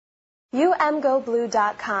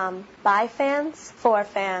UMGoBlue.com. By fans, for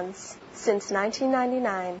fans. Since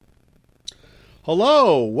 1999.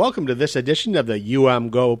 Hello, welcome to this edition of the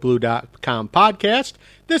UMGoBlue.com podcast.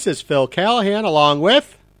 This is Phil Callahan along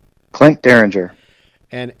with Clint Derringer.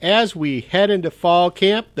 And as we head into fall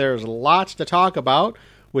camp, there's lots to talk about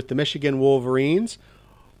with the Michigan Wolverines.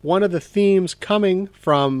 One of the themes coming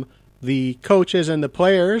from the coaches and the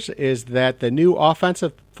players is that the new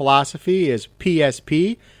offensive philosophy is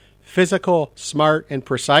PSP, physical, smart, and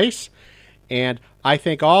precise. And I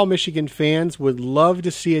think all Michigan fans would love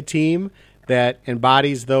to see a team that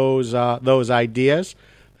embodies those ideas.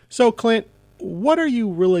 So, Clint, what are you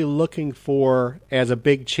really looking for as a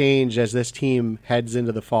big change as this team heads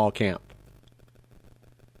into the fall camp?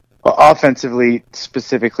 Well, offensively,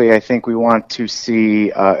 specifically, I think we want to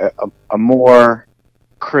see a more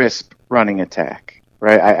crisp running attack,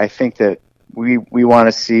 right? I think that we want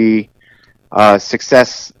to see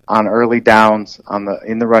success on early downs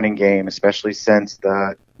in the running game, especially since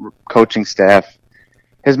the coaching staff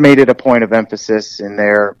has made it a point of emphasis in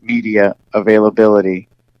their media availability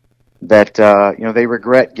that they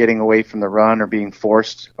regret getting away from the run or being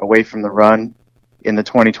forced away from the run in the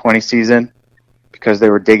 2020 season because they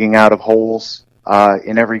were digging out of holes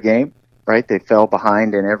in every game, right? They fell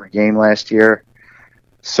behind in every game last year.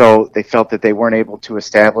 So they felt that they weren't able to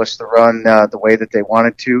establish the run the way that they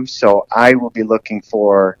wanted to. So I will be looking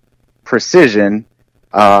for precision,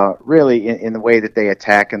 really in the way that they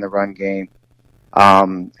attack in the run game.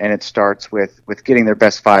 And it starts with getting their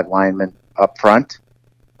best five linemen up front.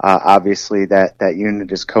 Obviously that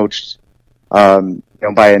unit is coached,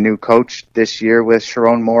 by a new coach this year with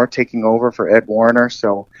Sharon Moore taking over for Ed Warner.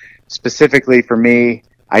 So specifically for me,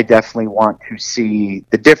 I definitely want to see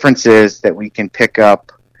the differences that we can pick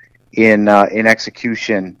up in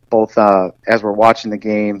execution, both as we're watching the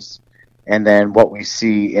games and then what we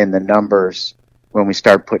see in the numbers when we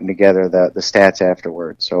start putting together the stats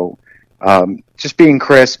afterwards. So just being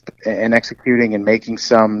crisp and executing and making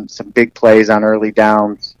some big plays on early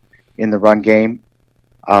downs in the run game.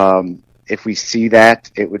 If we see that,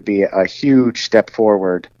 it would be a huge step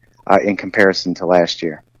forward in comparison to last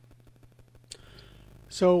year.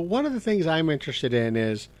 So one of the things I'm interested in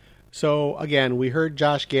is, again, we heard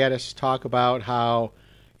Josh Gaddis talk about how,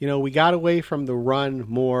 we got away from the run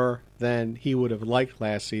more than he would have liked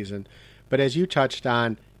last season. But as you touched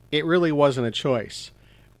on, it really wasn't a choice.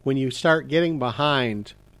 When you start getting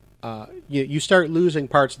behind, you start losing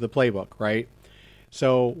parts of the playbook, right?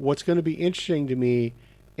 So what's going to be interesting to me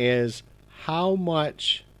is how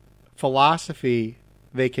much philosophy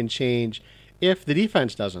they can change if the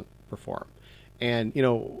defense doesn't perform. And,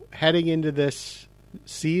 heading into this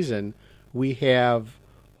season, we have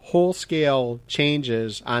whole-scale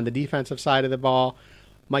changes on the defensive side of the ball.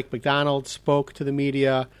 Mike Macdonald spoke to the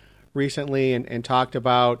media recently and talked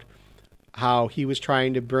about how he was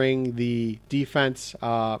trying to bring the defense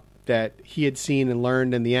that he had seen and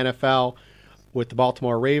learned in the NFL with the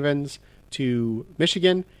Baltimore Ravens to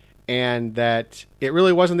Michigan, and that it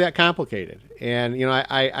really wasn't that complicated. And,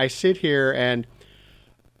 I sit here and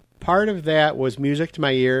part of that was music to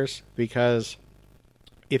my ears because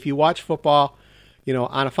if you watch football,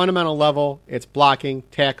 on a fundamental level, it's blocking,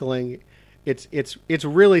 tackling. It's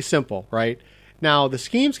really simple, right? Now, the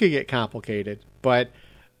schemes can get complicated, but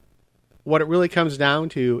what it really comes down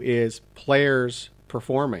to is players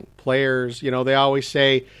performing. Players, they always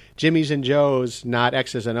say Jimmys and Joes, not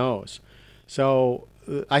X's and O's. So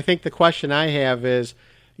I think the question I have is,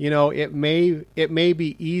 it may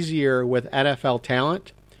be easier with NFL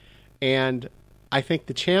talent. And I think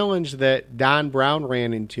the challenge that Don Brown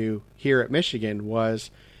ran into here at Michigan was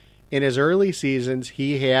in his early seasons,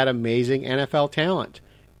 he had amazing NFL talent.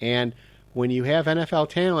 And when you have NFL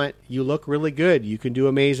talent, you look really good. You can do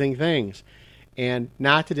amazing things. And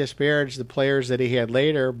not to disparage the players that he had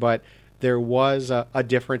later, but there was a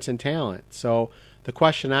difference in talent. So the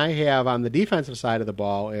question I have on the defensive side of the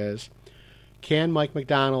ball is, can Mike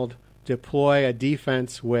Macdonald deploy a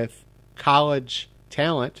defense with college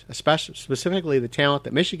talent, especially specifically the talent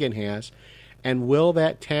that Michigan has, and will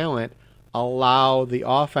that talent allow the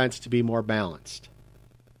offense to be more balanced?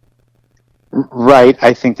 Right.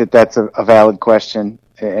 I think that's a valid question.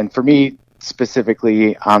 And for me,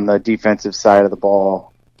 specifically on the defensive side of the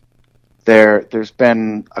ball, there's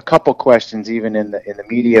been a couple questions even in the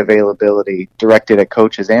media availability directed at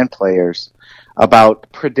coaches and players about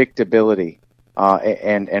predictability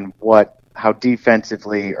and how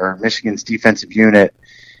defensively or Michigan's defensive unit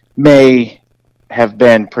may have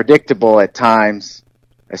been predictable at times,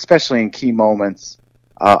 especially in key moments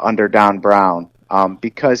under Don Brown,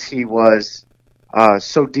 because he was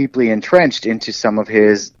so deeply entrenched into some of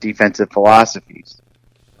his defensive philosophies.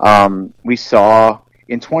 We saw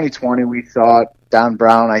in 2020, we saw Don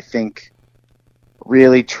Brown, I think,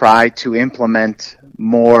 really try to implement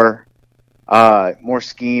more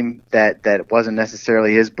scheme that wasn't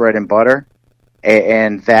necessarily his bread and butter,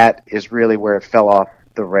 and that is really where it fell off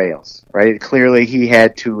the rails. Right? Clearly, he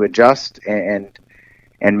had to adjust and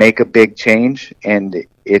make a big change, and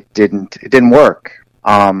it didn't work.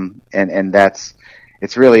 And that's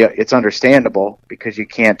it's understandable, because you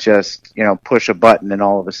can't just push a button and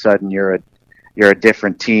all of a sudden you're a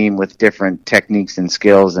different team with different techniques and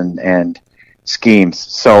skills and schemes.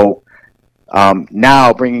 So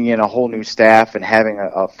now bringing in a whole new staff and having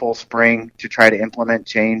a full spring to try to implement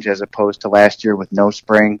change, as opposed to last year with no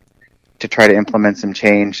spring to try to implement some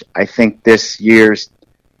change, I think this year's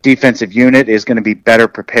defensive unit is going to be better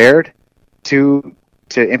prepared to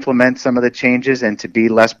implement some of the changes and to be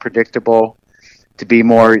less predictable, to be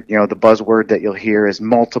more, the buzzword that you'll hear is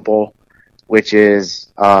multiple, which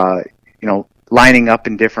is, lining up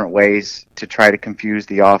in different ways to try to confuse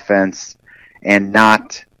the offense and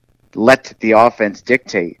not let the offense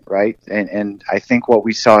dictate, right? And I think what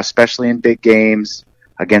we saw, especially in big games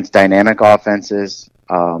against dynamic offenses,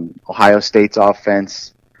 Ohio State's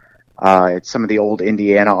offense, it's some of the old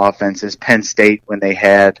Indiana offenses, Penn State, when they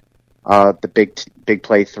had the big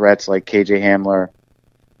play threats like KJ Hamler.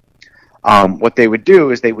 What they would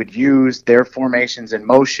do is they would use their formations in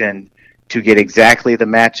motion to get exactly the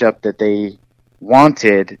matchup that they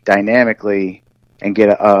wanted dynamically and get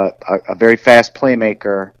a very fast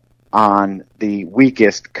playmaker on the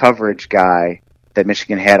weakest coverage guy that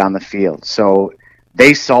Michigan had on the field. So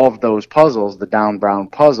they solved those puzzles, the Don Brown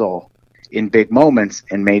puzzle, in big moments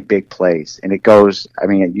and made big plays. And it goes,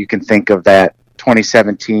 you can think of that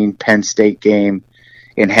 2017 Penn State game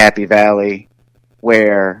in Happy Valley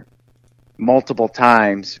where multiple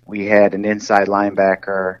times we had an inside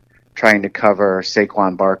linebacker trying to cover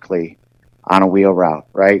Saquon Barkley on a wheel route,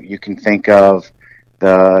 right? You can think of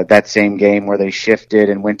that same game where they shifted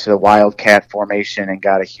and went to the Wildcat formation and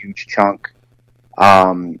got a huge chunk,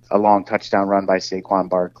 a long touchdown run by Saquon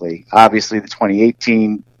Barkley. Obviously, the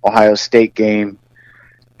 2018 Ohio State game,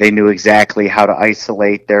 they knew exactly how to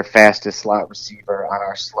isolate their fastest slot receiver on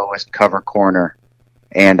our slowest cover corner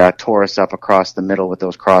and tore us up across the middle with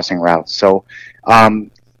those crossing routes. So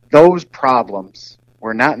those problems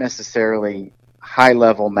were not necessarily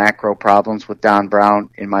high-level macro problems with Don Brown,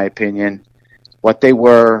 in my opinion. What they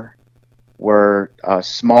were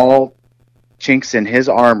small chinks in his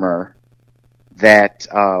armor that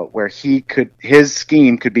where his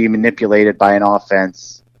scheme could be manipulated by an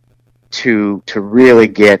offense to really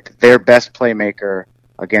get their best playmaker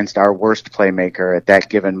against our worst playmaker at that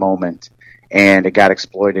given moment, and it got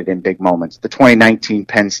exploited in big moments. The 2019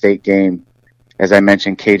 Penn State game, as I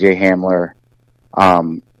mentioned, KJ Hamler,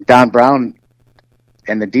 Don Brown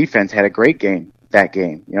and the defense had a great game that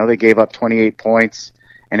game. They gave up 28 points,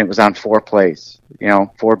 and it was on 4 plays,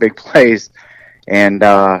 4 big plays. And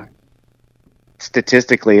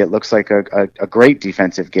statistically, it looks like a great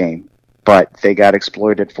defensive game, but they got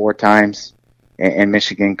exploited 4 times, and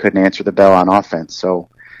Michigan couldn't answer the bell on offense. So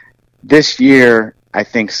this year, I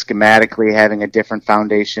think schematically having a different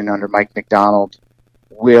foundation under Mike McDonald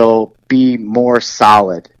will be more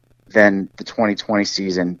solid than the 2020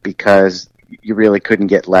 season, because you really couldn't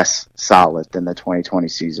get less solid than the 2020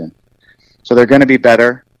 season. So they're going to be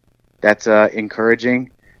better. That's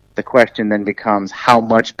encouraging. The question then becomes, how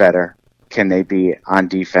much better can they be on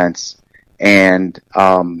defense? And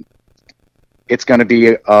it's going to be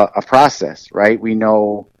a process, right? We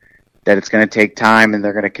know that it's going to take time, and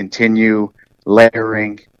they're going to continue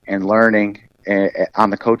layering and learning on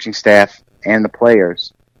the coaching staff and the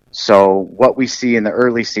players. So what we see in the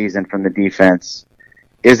early season from the defense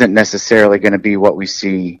isn't necessarily going to be what we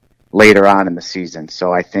see later on in the season.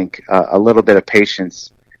 So I think a little bit of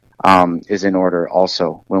patience is in order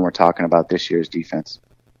also when we're talking about this year's defense.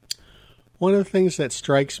 One of the things that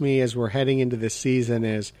strikes me as we're heading into this season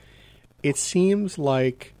is it seems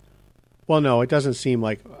like, well, no, it doesn't seem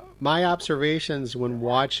like, my observations when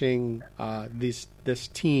watching this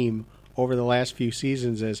team over the last few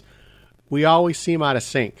seasons is we always seem out of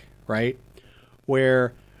sync, right?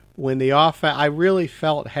 Where when the offense, I really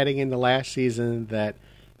felt heading into last season that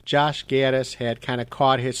Josh Gaddis had kind of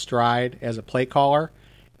caught his stride as a play caller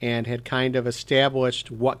and had kind of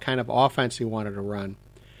established what kind of offense he wanted to run.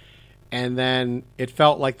 And then it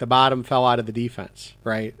felt like the bottom fell out of the defense,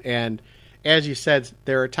 right? And as you said,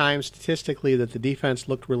 there are times statistically that the defense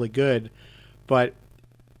looked really good, but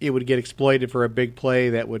it would get exploited for a big play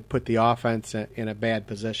that would put the offense in a bad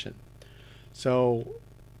position. So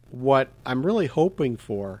what I'm really hoping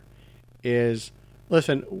for is,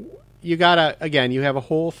 listen, you gotta, again, you have a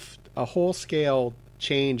whole scale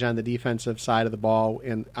change on the defensive side of the ball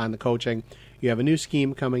and on the coaching. You have a new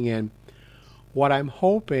scheme coming in. What I'm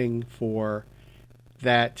hoping for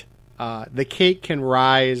that the cake can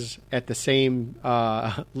rise at the same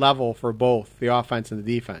level for both the offense and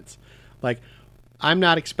the defense. Like, I'm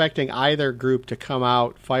not expecting either group to come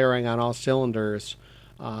out firing on all cylinders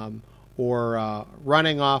or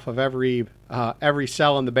running off of every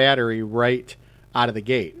cell in the battery right out of the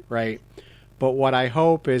gate, right? But what I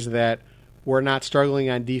hope is that we're not struggling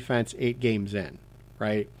on defense 8 games in,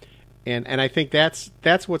 right? And I think that's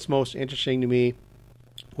what's most interesting to me.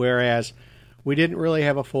 Whereas we didn't really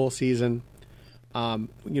have a full season.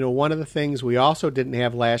 One of the things we also didn't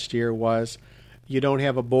have last year was you don't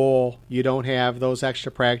have a bowl, you don't have those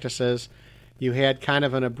extra practices. You had kind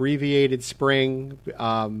of an abbreviated spring.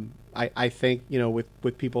 I think,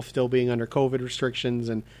 with people still being under COVID restrictions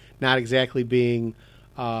and not exactly being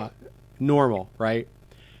normal, right?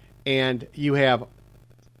 And you have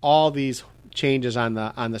all these changes on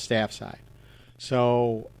the staff side.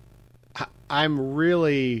 So I'm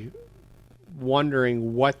really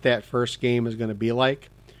wondering what that first game is going to be like.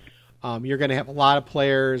 You're going to have a lot of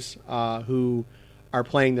players who are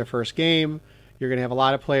playing their first game. You're going to have a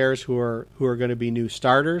lot of players who are going to be new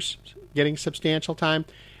starters getting substantial time,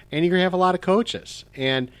 and you're going to have a lot of coaches.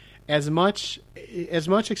 And as much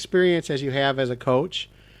experience as you have as a coach,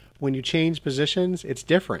 when you change positions, it's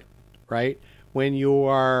different, right? When you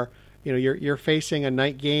are, you're facing a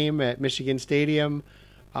night game at Michigan Stadium,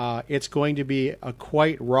 it's going to be a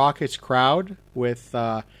quite raucous crowd with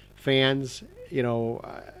fans,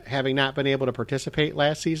 having not been able to participate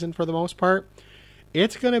last season for the most part.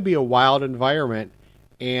 It's going to be a wild environment,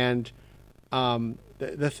 and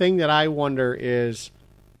the thing that I wonder is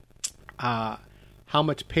how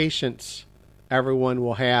much patience everyone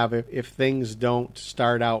will have if things don't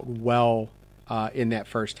start out well in that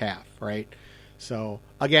first half, right? So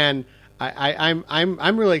again,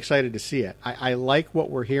 I'm really excited to see it. I like what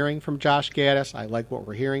we're hearing from Josh Gaddis. I like what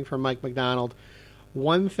we're hearing from Mike Macdonald.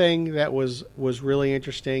 One thing that was really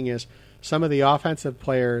interesting is some of the offensive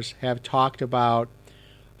players have talked about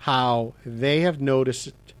how they have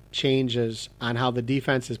noticed changes on how the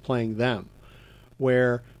defense is playing them,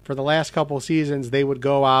 where for the last couple of seasons they would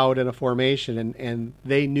go out in a formation and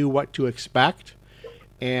they knew what to expect,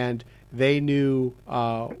 and they knew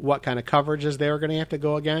what kind of coverages they were going to have to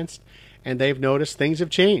go against, and they've noticed things have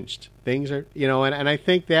changed. Things are, and I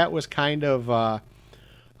think that was kind of,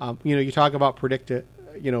 you talk about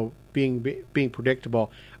being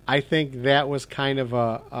predictable. I think that was kind of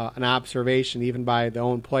an observation, even by the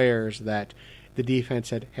own players, that the defense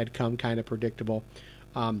had come kind of predictable.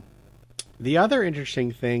 The other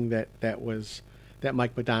interesting thing that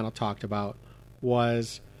Mike Macdonald talked about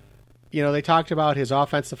was, they talked about his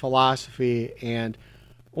offensive philosophy, and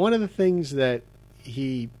one of the things that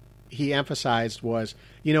he emphasized was,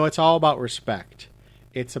 it's all about respect.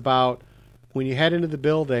 It's about when you head into the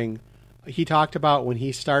building. He talked about when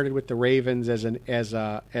he started with the Ravens as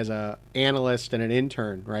a analyst and an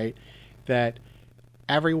intern, right? That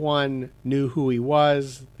everyone knew who he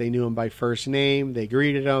was. They knew him by first name. They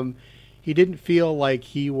greeted him. He didn't feel like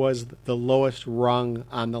he was the lowest rung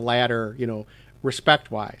on the ladder,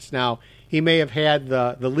 respect-wise. Now, he may have had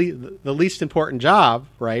the least important job,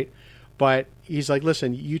 right? But he's like,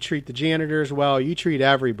 listen, you treat the janitors well. You treat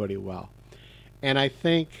everybody well. And I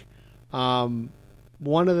think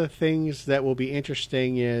one of the things that will be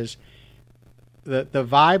interesting is the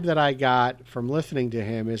vibe that I got from listening to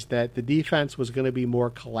him is that the defense was going to be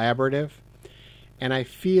more collaborative. And I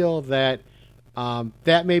feel that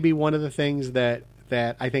that may be one of the things that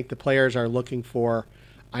I think the players are looking for.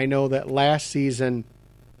 I know that last season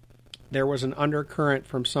there was an undercurrent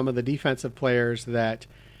from some of the defensive players that,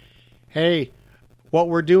 hey, what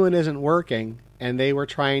we're doing isn't working, and they were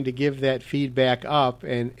trying to give that feedback up,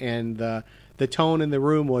 and the tone in the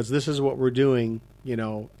room was, this is what we're doing,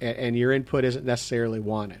 and your input isn't necessarily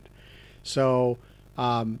wanted. So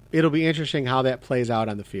it'll be interesting how that plays out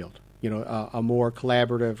on the field, a more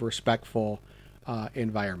collaborative, respectful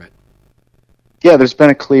environment. Yeah, there's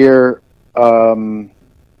been a clear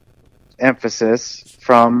emphasis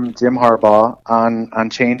from Jim Harbaugh on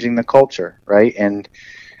changing the culture, right? And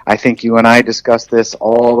I think you and I discussed this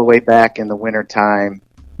all the way back in the wintertime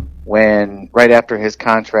when, right after his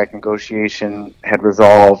contract negotiation had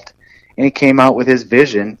resolved, and he came out with his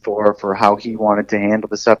vision for how he wanted to handle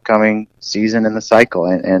this upcoming season and the cycle.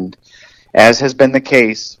 And as has been the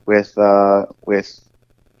case with Jim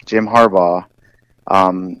Harbaugh,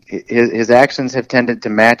 his actions have tended to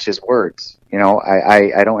match his words.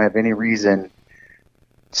 I don't have any reason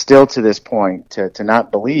still to this point to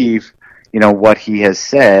not believe, what he has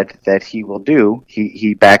said that he will do.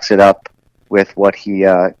 He backs it up with what he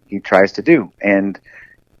tries to do. And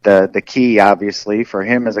the key, obviously, for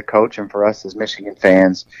him as a coach and for us as Michigan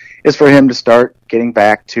fans is for him to start getting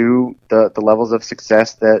back to the levels of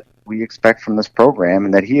success that we expect from this program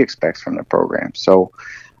and that he expects from the program. So,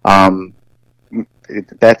 I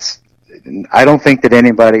don't think that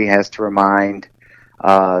anybody has to remind,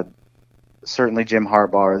 certainly Jim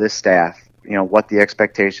Harbaugh or this staff, what the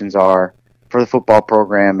expectations are for the football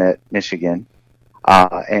program at Michigan.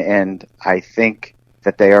 And I think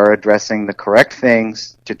that they are addressing the correct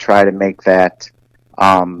things to try to make that,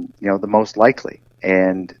 the most likely.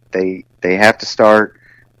 And they have to start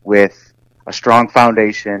with a strong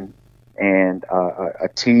foundation and a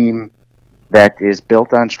team that is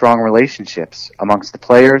built on strong relationships amongst the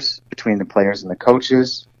players, between the players and the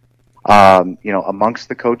coaches, amongst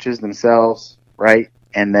the coaches themselves, right?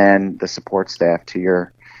 And then the support staff, to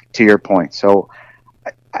your point. So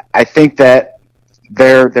I think that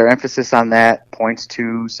their emphasis on that points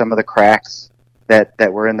to some of the cracks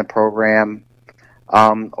that were in the program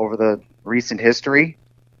over the recent history.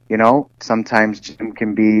 Sometimes Jim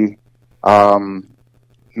can be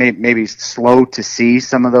maybe slow to see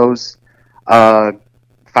some of those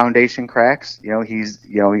foundation cracks.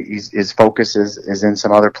 His focus is in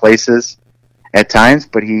some other places at times,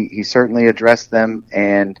 but he certainly addressed them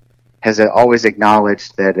and has always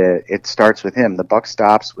acknowledged that it starts with him. The buck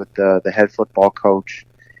stops with the head football coach,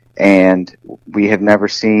 and we have never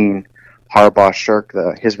seen Harbaugh shirk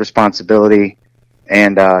his responsibility,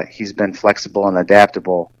 and he's been flexible and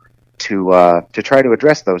adaptable to try to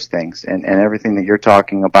address those things. And everything that you're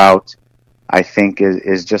talking about, I think,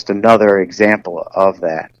 is just another example of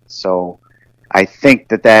that. So I think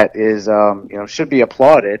that is should be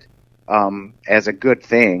applauded as a good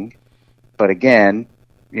thing. But again,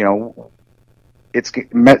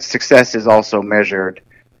 success is also measured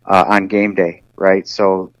on game day, right?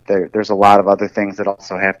 So there's a lot of other things that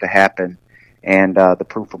also have to happen, and the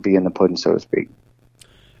proof will be in the pudding, so to speak.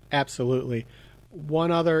 Absolutely.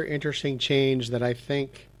 One other interesting change that I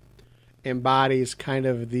think embodies kind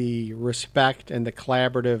of the respect and the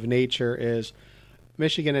collaborative nature is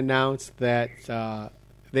Michigan announced that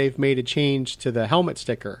they've made a change to the helmet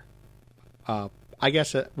sticker. I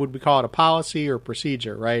guess would we call it a policy or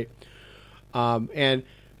procedure, right? And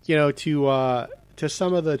to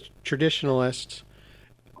some of the traditionalists,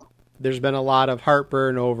 there's been a lot of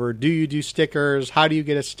heartburn over, do you do stickers? How do you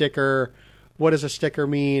get a sticker? What does a sticker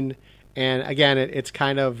mean? And again, it's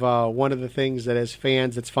kind of one of the things that as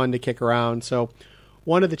fans, it's fun to kick around. So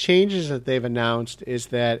one of the changes that they've announced is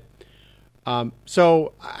that,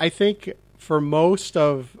 so I think for most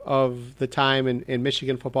of the time in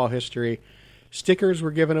Michigan football history, stickers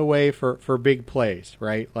were given away for big plays,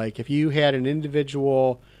 right? Like if you had an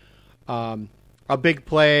individual, a big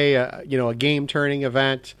play, a game-turning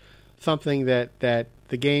event, something that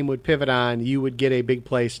the game would pivot on, you would get a big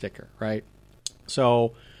play sticker, right?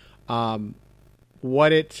 So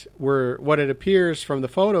what it appears from the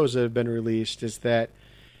photos that have been released is that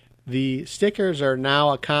the stickers are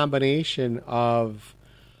now a combination of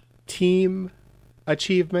team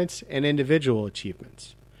achievements and individual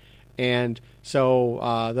achievements. And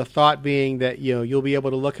so the thought being that you'll be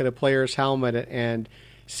able to look at a player's helmet and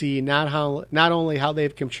see not only how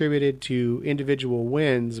they've contributed to individual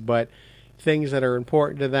wins, but things that are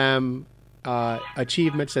important to them,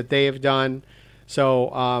 achievements that they have done. So,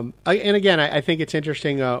 and again, I think it's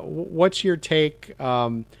interesting. What's your take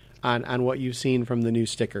on what you've seen from the new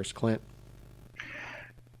stickers, Clint?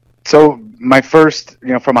 So my first,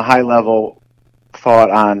 from a high level thought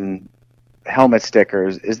on helmet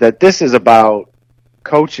stickers is that this is about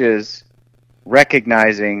coaches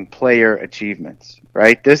recognizing player achievements,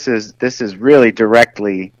 right? This is really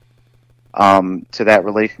directly to that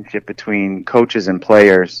relationship between coaches and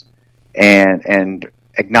players, and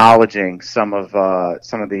acknowledging some of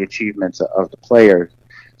the achievements of the players.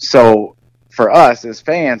 So for us as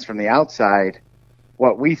fans from the outside,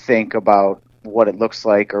 what we think about what it looks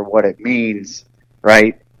like or what it means,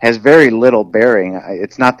 right, has very little bearing.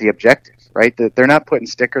 It's not the objective, right? They're not putting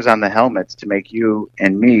stickers on the helmets to make you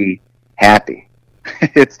and me happy.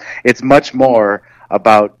 It's much more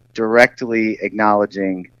about directly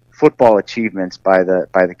acknowledging football achievements by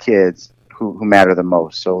the kids who matter the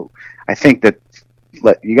most. So I think that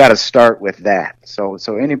you got to start with that. So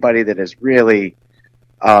anybody that is really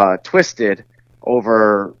twisted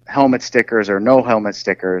over helmet stickers or no helmet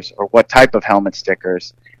stickers or what type of helmet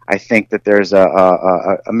stickers, I think that there's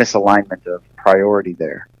a misalignment of priority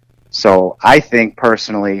there. So I think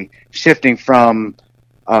personally, shifting from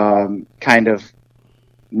kind of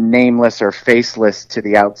nameless or faceless to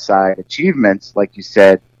the outside achievements, like you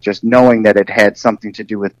said, just knowing that it had something to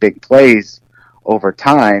do with big plays over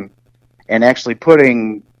time, and actually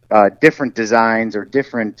putting different designs or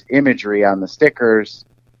different imagery on the stickers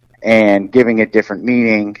and giving it different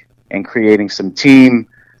meaning and creating some team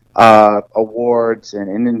awards and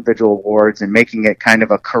individual awards and making it kind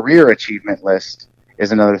of a career achievement list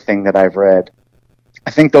is another thing that I've read.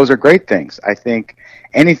 I think those are great things. I think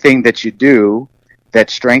anything that you do that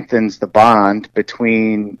strengthens the bond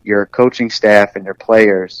between your coaching staff and your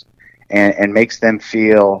players and makes them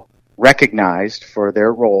feel recognized for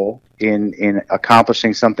their role in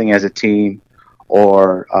accomplishing something as a team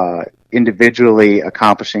or individually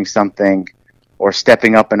accomplishing something or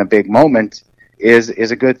stepping up in a big moment is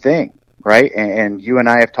a good thing, right? And you and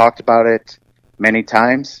I have talked about it many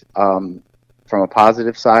times from a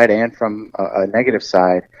positive side and from a negative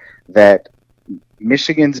side, that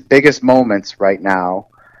Michigan's biggest moments right now,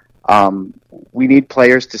 we need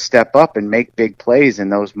players to step up and make big plays in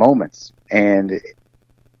those moments. And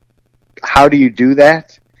how do you do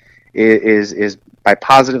that is by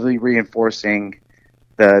positively reinforcing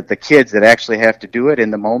the kids that actually have to do it in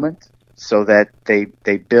the moment, so that they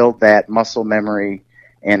build that muscle memory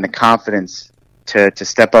and the confidence to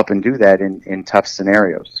step up and do that in tough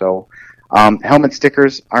scenarios. So helmet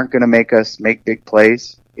stickers aren't going to make us make big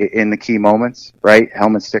plays in the key moments, right?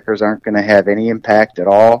 Helmet stickers aren't going to have any impact at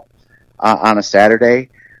all on a Saturday,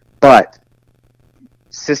 but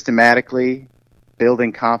systematically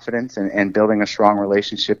building confidence and building a strong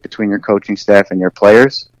relationship between your coaching staff and your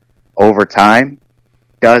players over time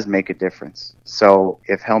does make a difference. So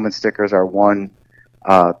if helmet stickers are one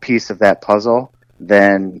piece of that puzzle,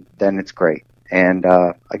 then it's great. And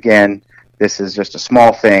again, this is just a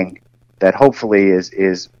small thing that hopefully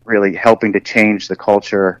is really helping to change the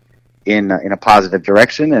culture in a positive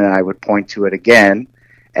direction. And I would point to it again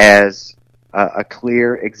as a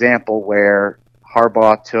clear example where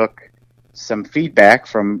Harbaugh took some feedback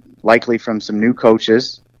likely from some new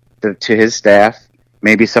coaches to his staff,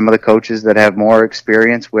 maybe some of the coaches that have more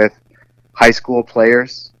experience with high school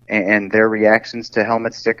players and their reactions to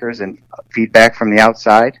helmet stickers and feedback from the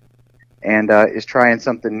outside, and is trying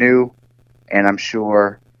something new. And I'm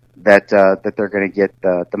sure that they're going to get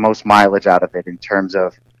the most mileage out of it in terms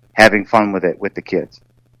of having fun with it with the kids.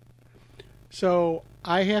 So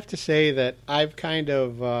I have to say that I've kind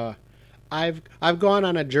of I've gone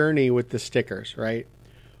on a journey with the stickers, right?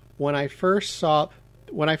 When I first saw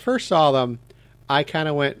them, I kind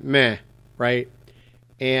of went meh, right?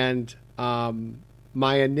 And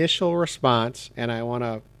my initial response, and I want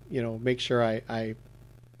to make sure I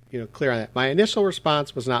clear on that. My initial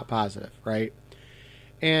response was not positive, right?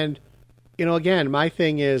 And again, my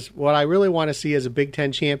thing is, what I really want to see is a Big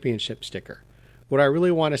Ten championship sticker. What I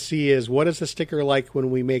really want to see is, what is the sticker like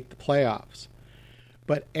when we make the playoffs?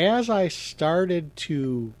 But as I started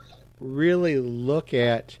to really look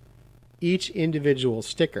at each individual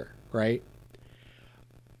sticker, right?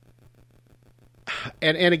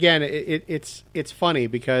 And again, it's funny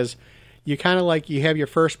because you kind of you have your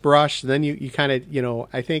first brush, then you kind of,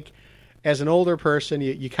 I think as an older person,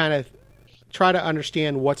 you kind of try to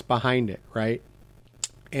understand what's behind it, right?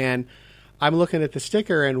 And I'm looking at the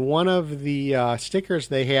sticker, and one of the stickers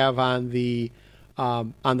they have on the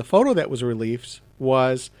photo that was released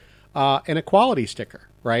was an equality sticker,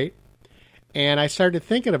 right? And I started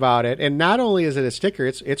thinking about it, and not only is it a sticker,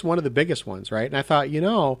 it's one of the biggest ones, right? And I thought,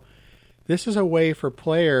 this is a way for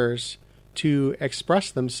players to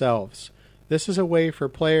express themselves. This is a way for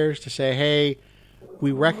players to say, hey,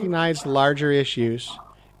 we recognize the larger issues,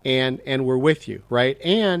 and we're with you, right?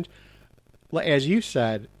 And as you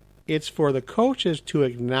said, it's for the coaches to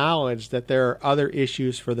acknowledge that there are other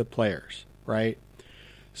issues for the players, right?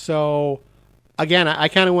 So, again, I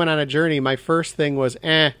kind of went on a journey. My first thing was,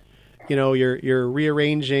 you're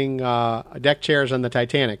rearranging deck chairs on the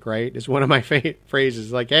Titanic, right? Is one of my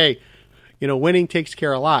phrases. Like, hey, winning takes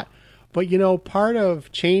care of a lot. But, part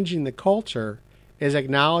of changing the culture is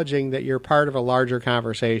acknowledging that you're part of a larger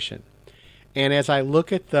conversation. And as I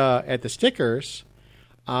look at the stickers,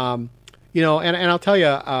 and I'll tell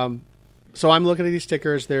you, so I'm looking at these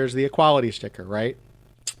stickers. There's the equality sticker, right?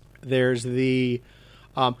 There's the,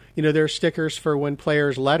 there's stickers for when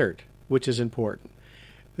players lettered, which is important.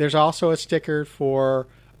 There's also a sticker for,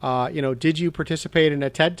 did you participate in a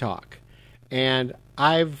TED Talk? And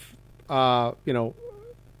I've,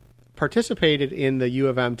 participated in the U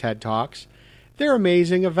of M TED Talks. They're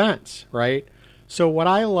amazing events, right? So what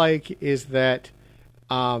I like is that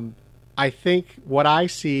I think what I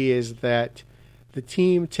see is that the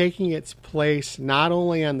team taking its place not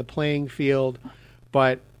only on the playing field,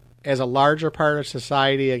 but as a larger part of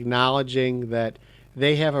society, acknowledging that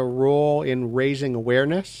they have a role in raising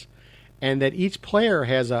awareness, and that each player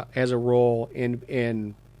has a role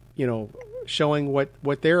in showing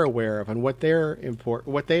what they're aware of and what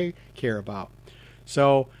they care about.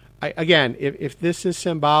 So if this is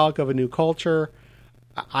symbolic of a new culture,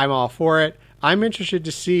 I'm all for it. I'm interested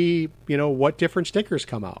to see what different stickers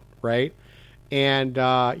come out, right? And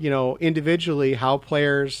individually how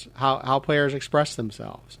players express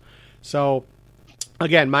themselves. So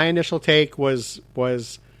again, my initial take was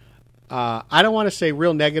I don't want to say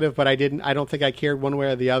real negative, but I don't think I cared one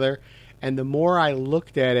way or the other. And the more I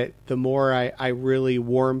looked at it, the more I really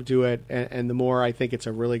warmed to it, and the more I think it's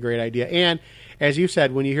a really great idea. And as you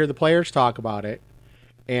said, when you hear the players talk about it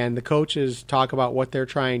and the coaches talk about what they're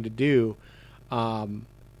trying to do,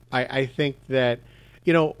 I think that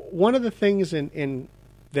one of the things in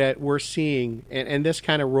that we're seeing, and this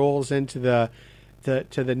kind of rolls into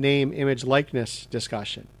the name, image, likeness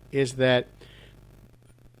discussion, is that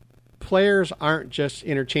players aren't just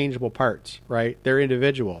interchangeable parts, right? They're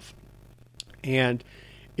individuals. And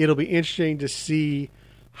it'll be interesting to see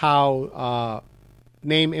how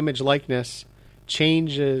name, image, likeness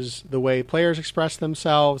changes the way players express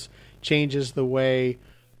themselves, changes the way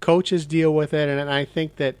coaches deal with it. And I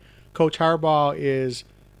think that Coach Harbaugh is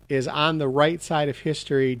on the right side of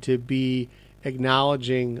history to be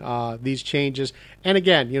acknowledging these changes. And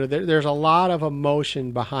again, there's a lot of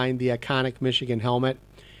emotion behind the iconic Michigan helmet.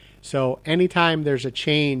 So anytime there's a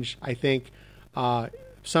change, I think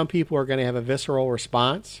some people are going to have a visceral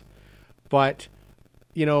response. But,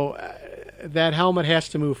 that helmet has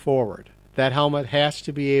to move forward. That helmet has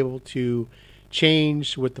to be able to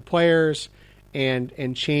change with the players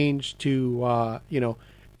and change to,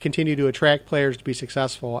 continue to attract players to be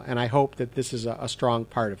successful. And I hope that this is a strong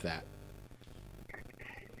part of that.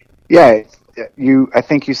 Yeah, I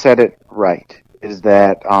think you said it right, is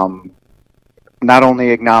that not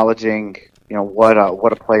only acknowledging what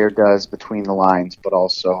a player does between the lines, but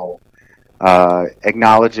also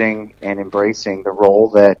acknowledging and embracing the role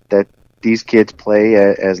that these kids play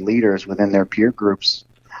as leaders within their peer groups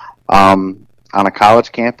on a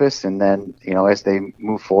college campus, and then as they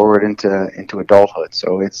move forward into adulthood.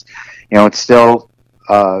 So it's it's still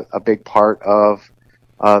a big part of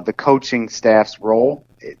the coaching staff's role,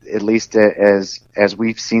 at least as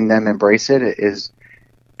we've seen them embrace it, is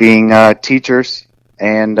being teachers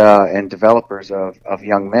and developers of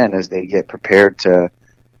young men as they get prepared to,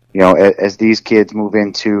 as these kids move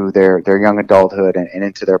into their young adulthood and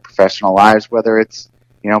into their professional lives, whether it's,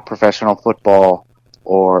 professional football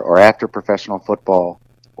or after professional football,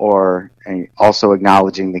 or also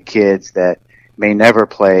acknowledging the kids that may never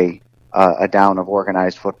play a down of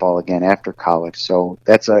organized football again after college. So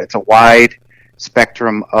it's a wide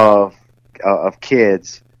spectrum of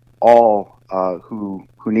kids, all who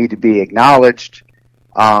need to be acknowledged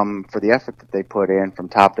for the effort that they put in from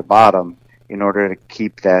top to bottom in order to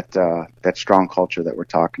keep that strong culture that we're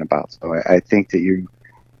talking about. So I think that you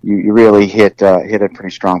really hit a pretty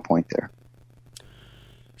strong point there.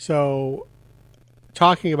 So,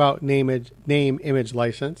 talking about name, image,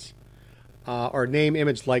 license, or name,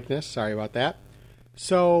 image, likeness. Sorry about that.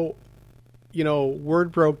 So,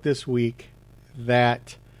 word broke this week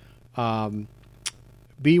that BYU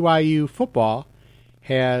football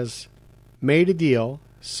has made a deal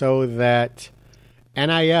so that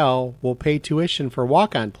NIL will pay tuition for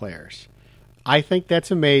walk-on players. I think that's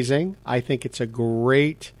amazing. I think it's a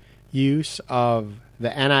great use of the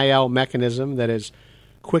NIL mechanism that is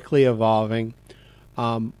quickly evolving.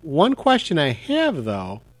 One question I have,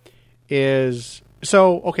 though, is,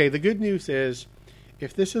 the good news is,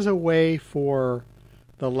 if this is a way for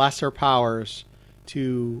the lesser powers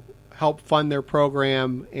to help fund their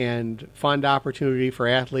program and fund opportunity for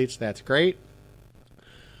athletes, that's great.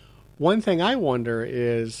 One thing I wonder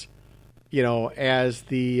is, as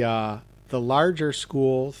the larger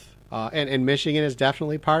schools, and Michigan is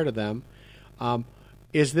definitely part of them,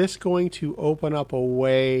 is this going to open up a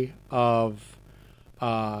way of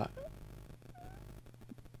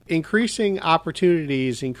increasing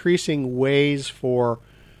opportunities, increasing ways for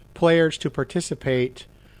players to participate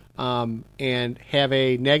and have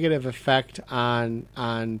a negative effect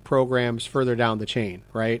on programs further down the chain,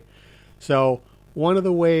 right? So one of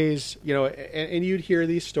the ways, and you'd hear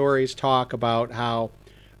these stories talk about how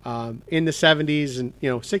in the 70s and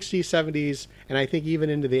 60s, 70s, and I think even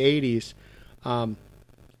into the 80s,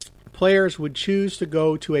 players would choose to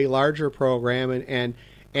go to a larger program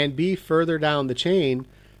and be further down the chain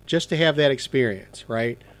just to have that experience,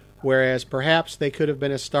 right? Whereas perhaps they could have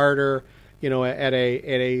been a starter, at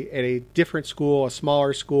a different school, a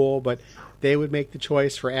smaller school, but they would make the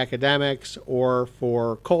choice for academics or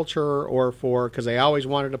for culture or because they always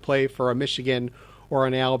wanted to play for a Michigan or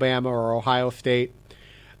an Alabama or Ohio State.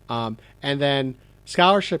 And then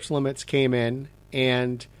scholarships limits came in,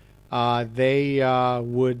 and they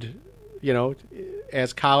would,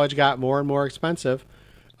 as college got more and more expensive,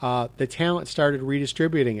 the talent started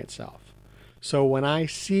redistributing itself. So when I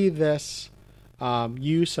see this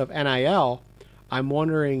use of NIL, I'm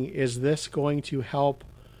wondering, is this going to help?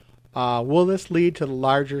 Will this lead to the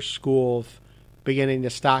larger schools beginning to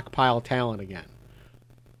stockpile talent again?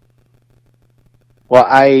 Well,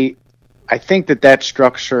 I think that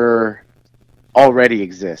structure already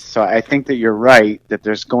exists. So I think that you're right that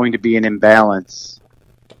there's going to be an imbalance,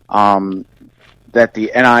 that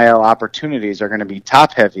the NIL opportunities are going to be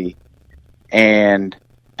top heavy, and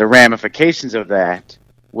the ramifications of that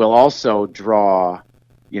will also draw,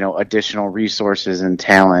 additional resources and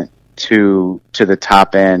talent to the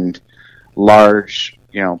top end, large,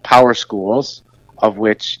 power schools, of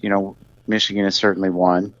which, Michigan is certainly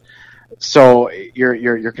one. So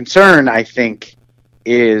your concern, I think,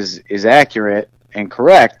 is accurate and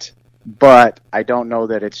correct, but I don't know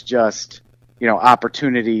that it's just,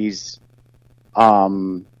 opportunities,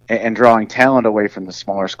 and drawing talent away from the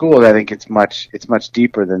smaller schools. I think it's much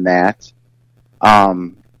deeper than that.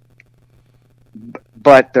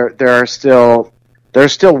 But there are still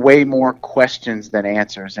way more questions than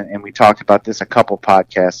answers, and we talked about this a couple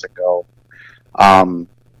podcasts ago.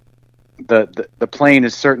 The plane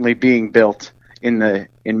is certainly being built in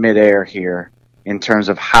midair here in terms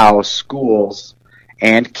of how schools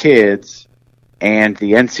and kids and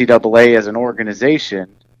the NCAA as an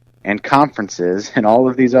organization and conferences and all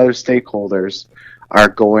of these other stakeholders are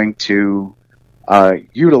going to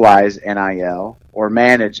utilize NIL or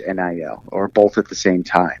manage NIL, or both at the same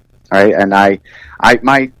time. Right? And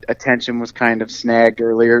my attention was kind of snagged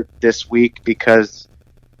earlier this week because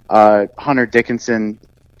Hunter Dickinson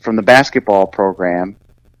from the basketball program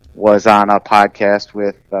was on a podcast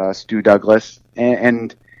with Stu Douglas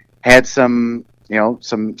and had some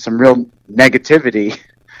real negativity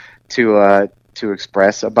to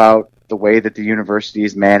express about the way that the university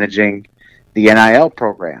is managing the NIL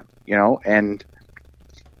program, and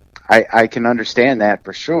I can understand that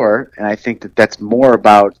for sure. And I think that that's more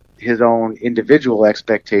about his own individual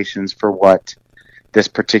expectations for what this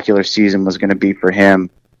particular season was going to be for him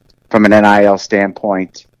from an NIL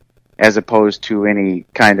standpoint, as opposed to any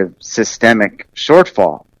kind of systemic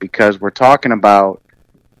shortfall, because we're talking about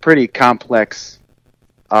pretty complex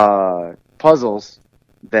puzzles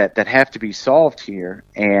that have to be solved here,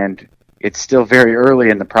 and it's still very early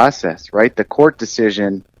in the process, right? The court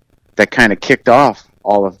decision that kind of kicked off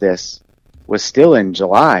all of this was still in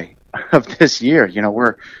July of this year.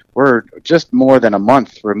 We're just more than a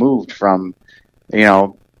month removed from,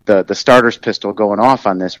 the starter's pistol going off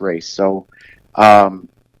on this race. So,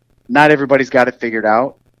 not everybody's got it figured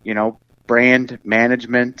out. Brand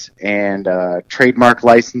management and trademark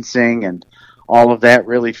licensing and all of that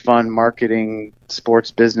really fun marketing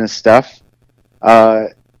sports business stuff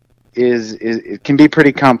it can be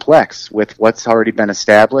pretty complex with what's already been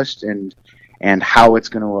established and how it's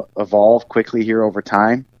going to evolve quickly here over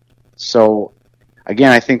time. So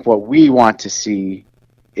again, I think what we want to see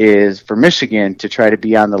is for Michigan to try to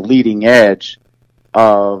be on the leading edge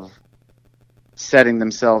of setting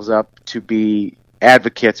themselves up to be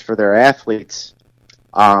advocates for their athletes,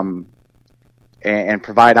 and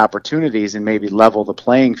provide opportunities and maybe level the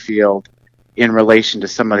playing field in relation to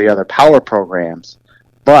some of the other power programs.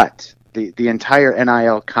 But the entire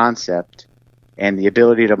NIL concept and the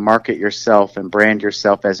ability to market yourself and brand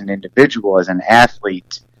yourself as an individual, as an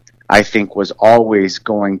athlete, I think was always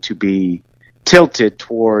going to be tilted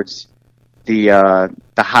towards the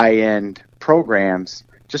high-end programs,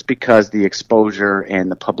 just because the exposure and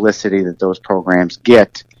the publicity that those programs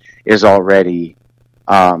get is already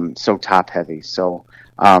so top-heavy. So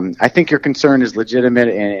I think your concern is legitimate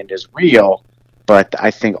and is real, but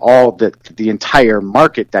I think the entire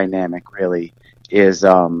market dynamic really is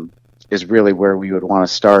really where we would want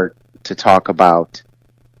to start to talk about,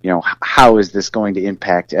 how is this going to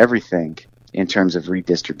impact everything in terms of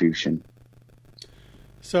redistribution.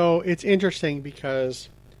 So it's interesting because,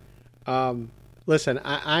 listen,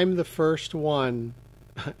 I'm the first one,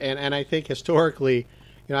 and I think historically,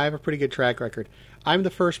 I have a pretty good track record. I'm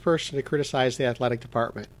the first person to criticize the athletic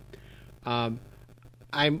department. I'm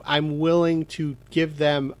willing to give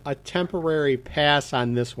them a temporary pass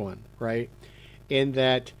on this one, right? In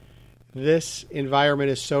that this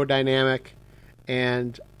environment is so dynamic,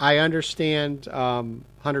 And I understand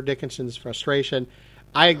Hunter Dickinson's frustration.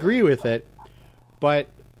 I agree with it, but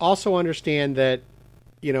also understand that,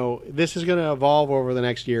 this is going to evolve over the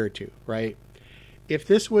next year or two, right? If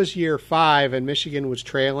this was year 5 and Michigan was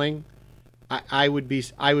trailing, I would be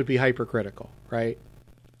hypercritical, right?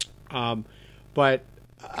 But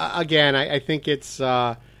again, I think it's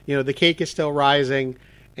the cake is still rising,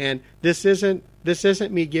 and this isn't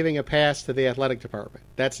me giving a pass to the athletic department.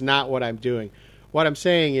 That's not what I'm doing. What I'm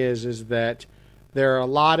saying is that there are a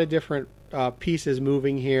lot of different pieces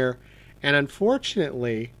moving here, and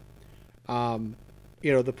unfortunately,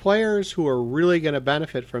 the players who are really going to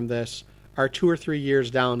benefit from this are 2 or 3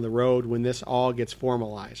 years down the road when this all gets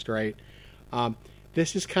formalized, right?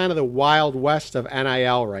 This is kind of the Wild West of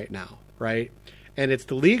NIL right now, right? And it's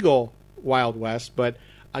the legal Wild West, but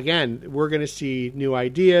again, we're going to see new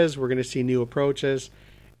ideas, we're going to see new approaches,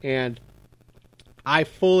 and I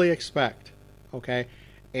fully expect,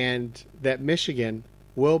 and that Michigan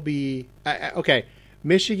will be,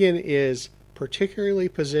 Michigan is particularly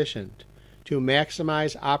positioned to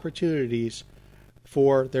maximize opportunities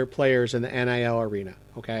for their players in the NIL arena,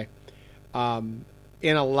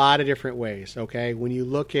 in a lot of different ways, When you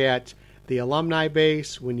look at the alumni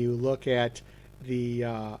base, when you look at the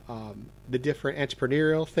different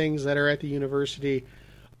entrepreneurial things that are at the university,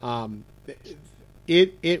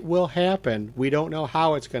 it will happen. We don't know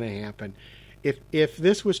how it's going to happen. If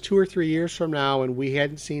this was 2 or 3 years from now and we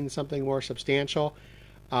hadn't seen something more substantial,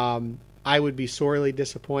 I would be sorely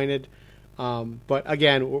disappointed. But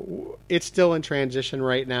again, it's still in transition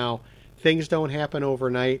right now. Things don't happen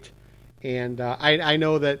overnight. And I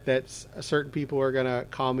know that certain people are going to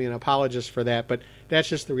call me an apologist for that, but that's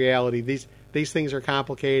just the reality. These things are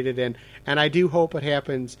complicated, and I do hope it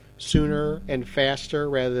happens sooner and faster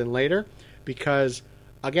rather than later, because,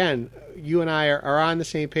 again, you and I are on the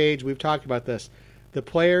same page. We've talked about this. The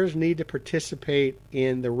players need to participate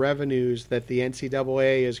in the revenues that the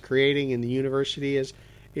NCAA is creating and the university is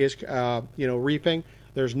reaping.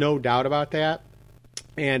 There's no doubt about that.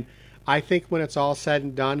 And I think when it's all said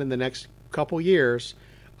and done in the next couple years,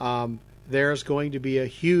 there's going to be a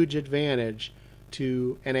huge advantage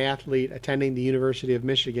to an athlete attending the University of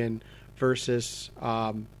Michigan versus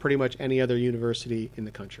pretty much any other university in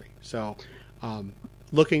the country. So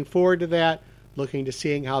looking forward to that, looking to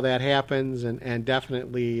seeing how that happens, and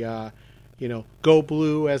definitely, go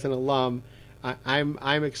blue as an alum.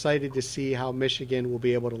 I'm excited to see how Michigan will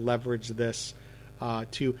be able to leverage this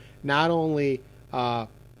to not only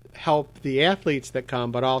help the athletes that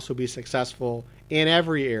come, but also be successful in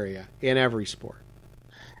every area, in every sport.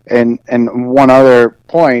 And one other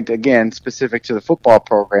point, again, specific to the football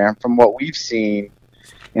program, from what we've seen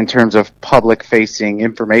in terms of public-facing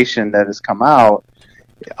information that has come out,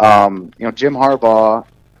 Jim Harbaugh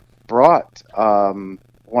brought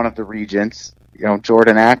one of the regents,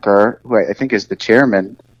 Jordan Acker, who I think is the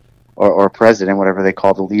chairman or president, whatever they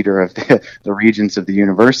call the leader of the regents of the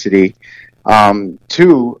university,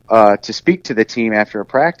 to speak to the team after a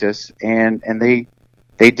practice, and they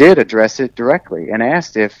did address it directly and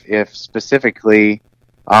asked if specifically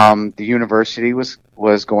the university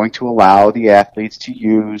was going to allow the athletes to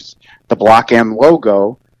use the Block M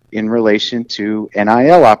logo in relation to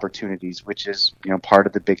NIL opportunities, which is part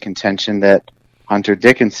of the big contention that Hunter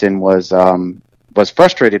Dickinson was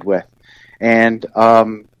frustrated with, and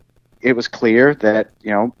it was clear that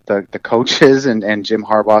the coaches and Jim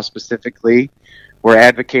Harbaugh specifically were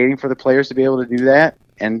advocating for the players to be able to do that.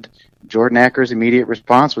 And Jordan Acker's immediate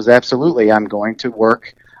response was, absolutely, I'm going to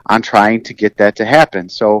work on trying to get that to happen.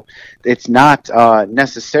 So it's not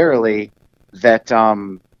necessarily that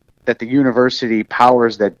that the university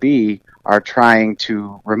powers that be are trying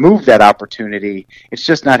to remove that opportunity. It's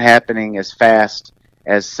just not happening as fast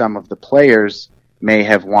as some of the players may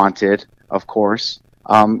have wanted, of course,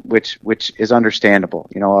 which is understandable.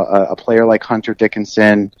 A player like Hunter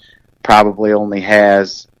Dickinson probably only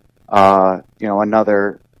has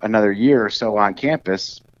another year or so on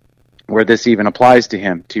campus where this even applies to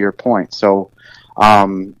him, to your point. So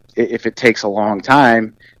if it takes a long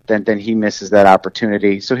time, then he misses that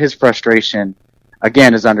opportunity. So his frustration,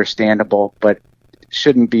 again, is understandable, but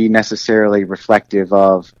shouldn't be necessarily reflective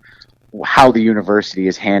of how the university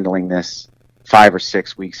is handling this 5 or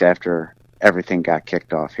 6 weeks after everything got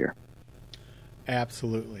kicked off here.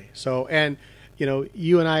 Absolutely. So, and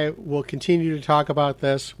you and I will continue to talk about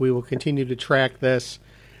this. We will continue to track this.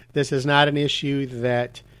 This is not an issue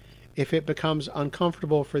that, if it becomes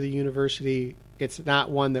uncomfortable for the university, it's not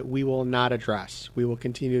one that we will not address. We will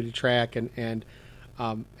continue to track and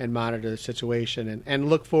monitor the situation and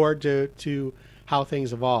look forward to how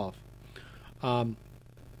things evolve.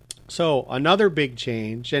 So another big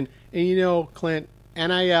change, and you know, Clint,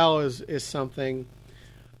 NIL is something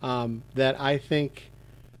that I think,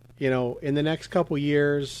 you know, in the next couple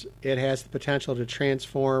years, it has the potential to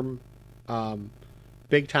transform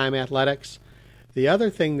big time athletics. The other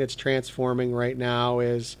thing that's transforming right now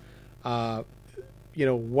is, you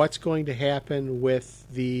know, what's going to happen with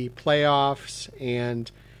the playoffs and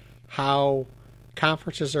how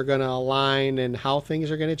conferences are going to align and how things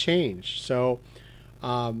are going to change. So,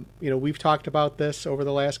 you know, we've talked about this over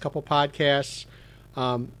the last couple podcasts.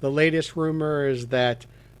 The latest rumor is that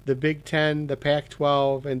the Big Ten, the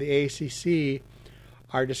Pac-12, and the ACC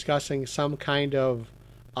are discussing some kind of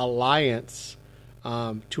alliance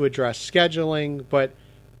to address scheduling, but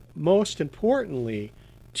most importantly,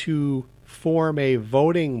 to form a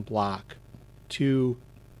voting block to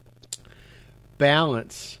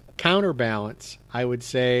counterbalance, I would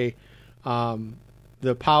say,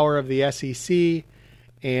 the power of the SEC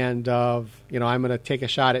and of, you know, I'm going to take a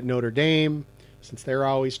shot at Notre Dame since they're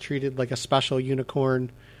always treated like a special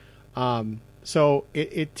unicorn. So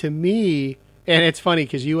it to me, and it's funny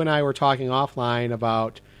because you and I were talking offline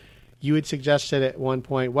about, you had suggested at one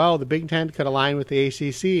point, well, the Big Ten could align with the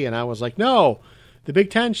ACC, and I was like, no, the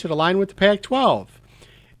Big Ten should align with the Pac-12.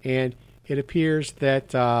 And it appears that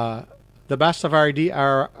the best of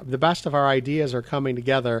our ideas are coming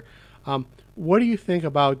together. What do you think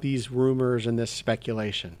about these rumors and this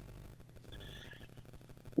speculation?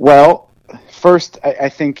 Well, first, I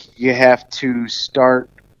think you have to start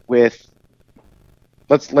with,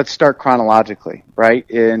 let's start chronologically, right?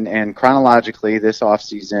 And chronologically, this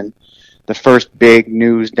offseason, the first big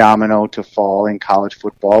news domino to fall in college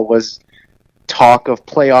football was talk of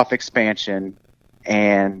playoff expansion,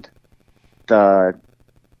 and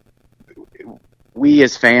we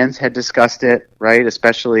as fans had discussed it, right?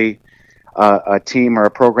 Especially a team or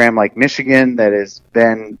a program like Michigan that has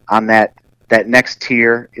been on that next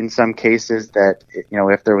tier in some cases, that, you know,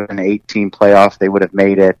 if there was an 8-team playoff, they would have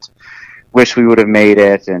made it. Wish we would have made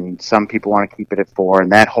it, and some people want to keep it at 4,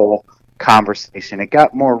 and that whole conversation. It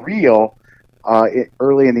got more real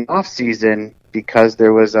early in the off season because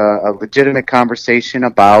there was a legitimate conversation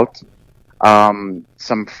about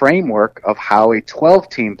some framework of how a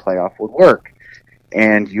 12-team playoff would work.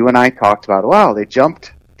 And you and I talked about, wow, they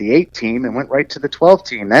jumped the 8-team and went right to the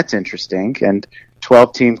 12-team. That's interesting. And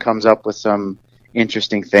 12-team comes up with some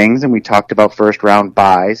interesting things, and we talked about first-round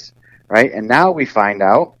buys, right? And now we find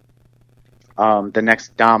out the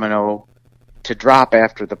next domino to drop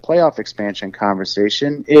after the playoff expansion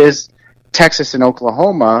conversation is Texas and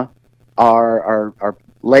Oklahoma are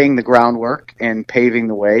laying the groundwork and paving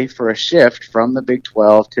the way for a shift from the Big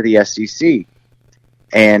 12 to the SEC.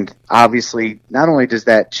 And obviously, not only does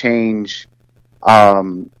that change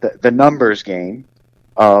the numbers game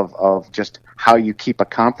of just how you keep a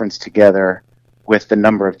conference together with the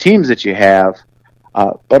number of teams that you have,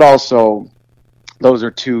 but also those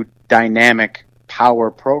are two dynamic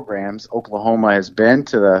power programs. Oklahoma has been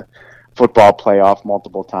to the football playoff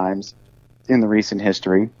multiple times in the recent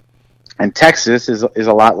history. And Texas is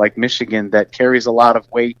a lot like Michigan, that carries a lot of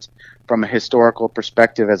weight from a historical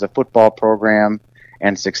perspective as a football program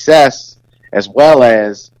and success, as well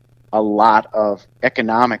as a lot of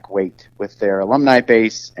economic weight with their alumni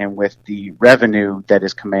base and with the revenue that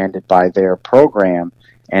is commanded by their program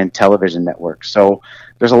and television network. So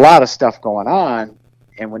there's a lot of stuff going on.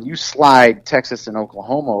 And when you slide Texas and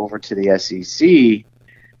Oklahoma over to the SEC,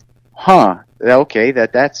 okay,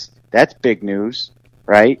 that's big news,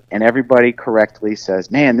 right? And everybody correctly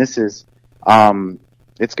says, man, this is,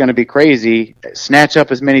 it's going to be crazy. Snatch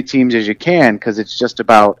up as many teams as you can, because it's just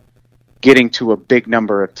about getting to a big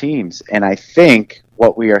number of teams. And I think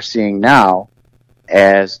what we are seeing now,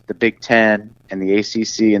 as the Big Ten and the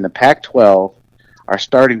ACC and the Pac-12 are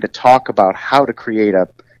starting to talk about how to create a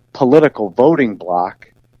political voting bloc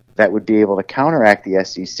that would be able to counteract the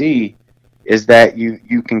SEC, is that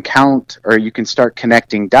you can count, or you can start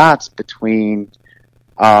connecting dots between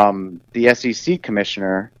the SEC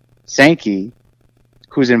commissioner, Sankey,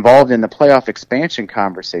 who's involved in the playoff expansion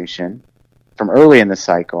conversation from early in the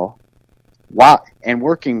cycle, and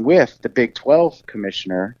working with the Big 12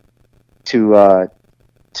 commissioner to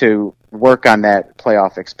work on that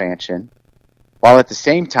playoff expansion, while at the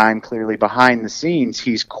same time, clearly behind the scenes,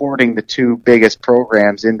 he's courting the two biggest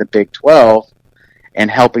programs in the Big 12 and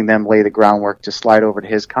helping them lay the groundwork to slide over to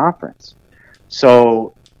his conference.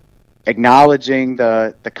 So acknowledging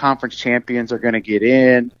the conference champions are going to get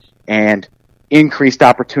in, and increased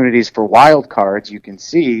opportunities for wild cards, you can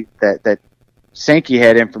see that Sankey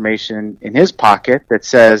had information in his pocket that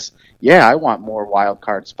says, yeah, I want more wild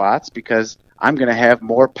card spots because I'm going to have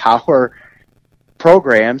more power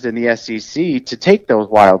programs in the SEC to take those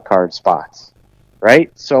wild card spots,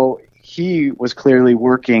 right? So he was clearly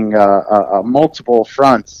working multiple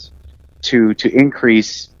fronts to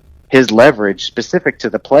increase his leverage specific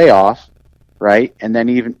to the playoff, right? And then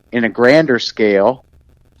even in a grander scale,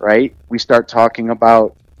 right, we start talking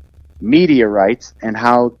about media rights and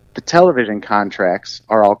how the television contracts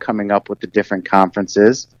are all coming up with the different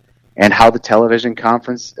conferences and how the television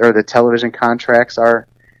conference or the television contracts are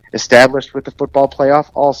established with the football playoff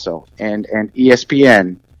also. And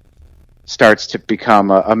ESPN starts to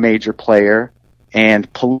become a major player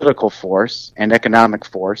and political force and economic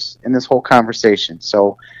force in this whole conversation.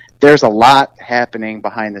 So there's a lot happening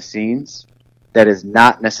behind the scenes that is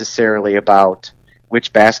not necessarily about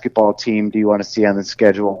which basketball team do you want to see on the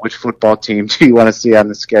schedule, which football team do you want to see on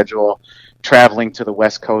the schedule, traveling to the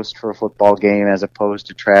West Coast for a football game as opposed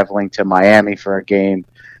to traveling to Miami for a game.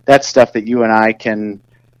 That's stuff that you and I can,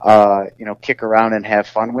 kick around and have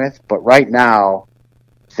fun with. But right now,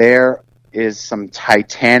 there is some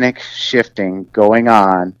titanic shifting going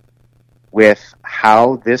on with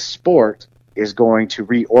how this sport is going to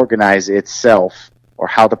reorganize itself, or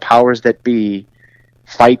how the powers that be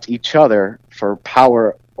fight each other for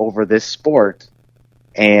power over this sport.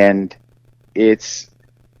 And this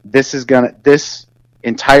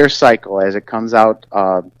entire cycle, as it comes out,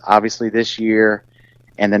 obviously this year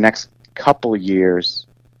and the next couple of years,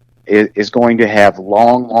 is going to have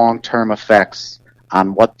long-term effects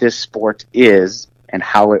on what this sport is and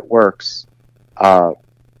how it works for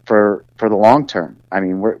the long term. I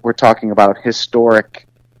mean, we're talking about historic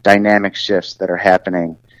dynamic shifts that are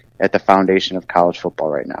happening at the foundation of college football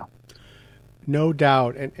right now. No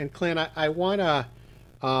doubt. And Clint, I want to,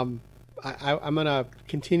 I'm going to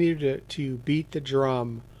continue to beat the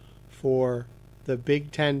drum for the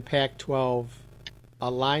Big Ten Pac-12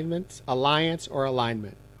 alliance,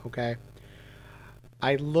 okay?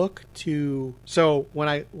 I look to, so when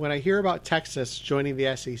I hear about Texas joining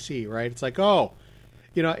the SEC, right, it's like, oh,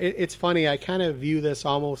 it's funny, I kind of view this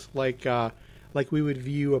almost like we would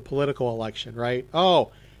view a political election, right?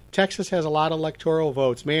 Oh, Texas has a lot of electoral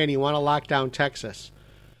votes. Man, you want to lock down Texas.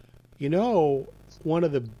 One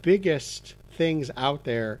of the biggest things out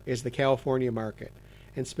there is the California market,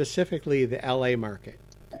 and specifically the LA market.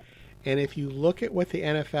 And if you look at what the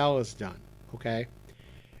NFL has done, okay,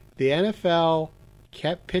 the NFL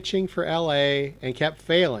kept pitching for LA and kept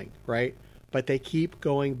failing, right? But they keep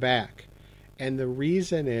going back. And the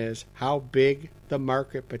reason is how big the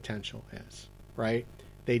market potential is, right?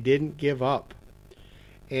 They didn't give up.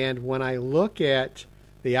 And when I look at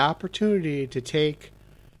the opportunity to take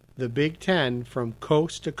the Big Ten from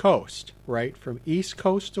coast to coast, right, from East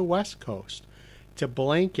Coast to West Coast, to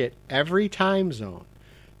blanket every time zone,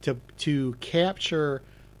 to capture,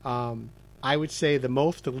 I would say, the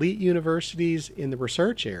most elite universities in the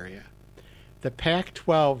research area, the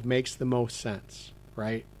Pac-12 makes the most sense,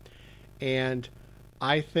 right? And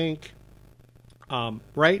I think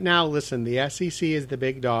right now, listen, the SEC is the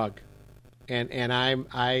big dog. And I'm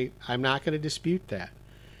not going to dispute that.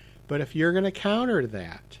 But if you're going to counter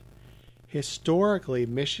that, historically,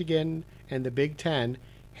 Michigan and the Big Ten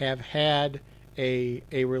have had a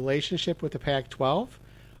relationship with the Pac-12.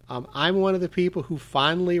 I'm one of the people who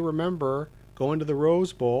fondly remember going to the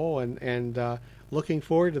Rose Bowl and looking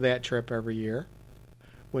forward to that trip every year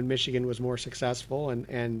when Michigan was more successful.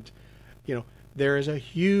 And there is a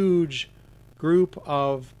huge group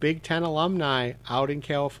of Big Ten alumni out in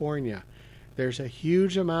California. There's a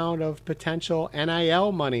huge amount of potential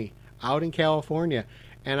NIL money out in California.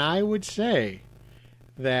 And I would say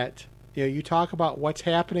that, you talk about what's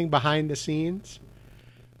happening behind the scenes.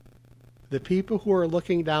 The people who are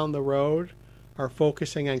looking down the road are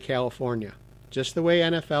focusing on California, just the way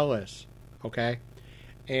NFL is, okay?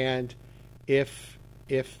 And if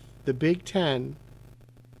the Big Ten,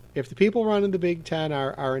 if the people running the Big Ten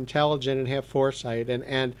are intelligent and have foresight,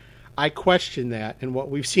 and I question that and what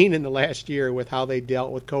we've seen in the last year with how they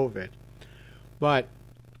dealt with COVID. But,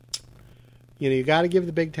 you got to give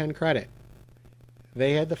the Big Ten credit.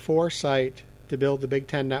 They had the foresight to build the Big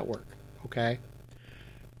Ten network, okay?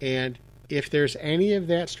 And if there's any of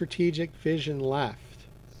that strategic vision left,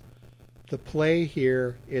 the play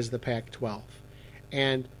here is the Pac-12.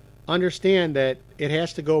 And understand that it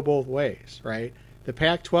has to go both ways, right? The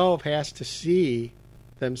Pac-12 has to see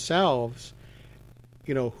themselves,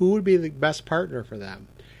 who would be the best partner for them.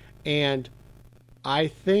 And I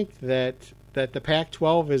think that the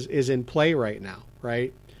Pac-12 is in play right now,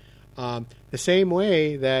 right? The same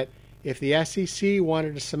way that if the SEC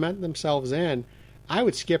wanted to cement themselves in, I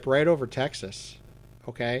would skip right over Texas,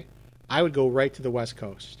 okay? I would go right to the West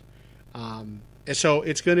Coast. So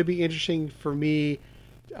it's going to be interesting for me,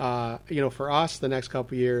 for us the next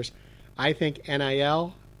couple of years. I think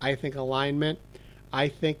NIL, I think alignment. I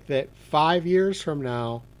think that 5 years from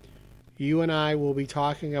now, you and I will be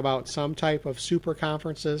talking about some type of super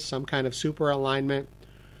conferences, some kind of super alignment.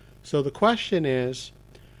 So the question is,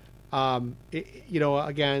 again,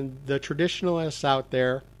 the traditionalists out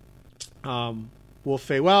there will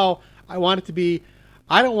say, well, I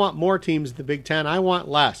don't want more teams in the Big Ten. I want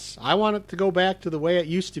less. I want it to go back to the way it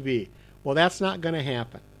used to be. Well, that's not going to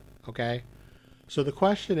happen, okay? So the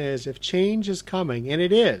question is, if change is coming, and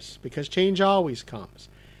it is, because change always comes,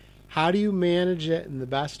 how do you manage it in the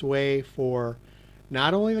best way for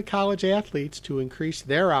not only the college athletes to increase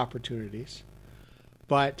their opportunities,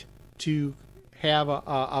 but to have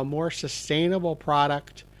a more sustainable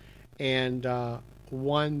product and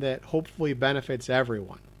one that hopefully benefits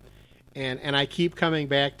everyone? And I keep coming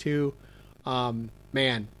back to,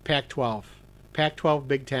 Pac-12,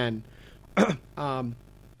 Big Ten,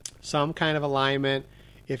 some kind of alignment.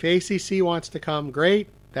 If ACC wants to come, great,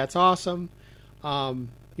 that's awesome.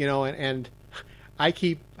 And I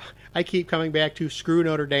keep coming back to screw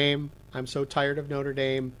Notre Dame. I'm so tired of Notre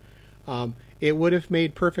Dame. It would have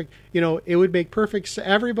made perfect, it would make perfect.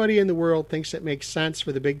 Everybody in the world thinks it makes sense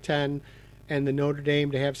for the Big Ten and the Notre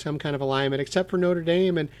Dame to have some kind of alignment, except for Notre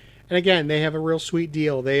Dame. And again, they have a real sweet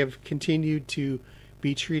deal. They have continued to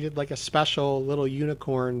be treated like a special little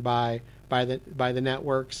unicorn by the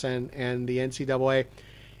networks and the NCAA.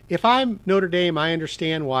 If I'm Notre Dame, I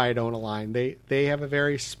understand why I don't align. They have a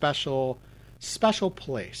very special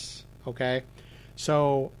place. Okay,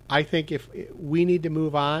 so I think if we need to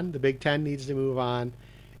move on, the Big Ten needs to move on,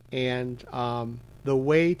 and the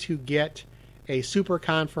way to get a super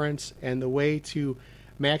conference and the way to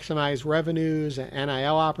maximize revenues and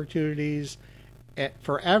NIL opportunities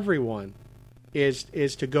for everyone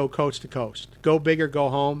is to go coast to coast, go big or go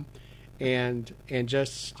home, and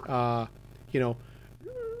just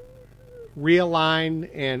realign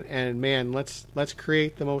and man, let's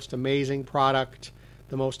create the most amazing product,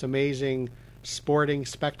 the most amazing sporting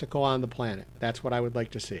spectacle on the planet. That's what I would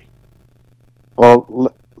like to see.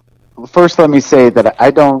 Well, first let me say that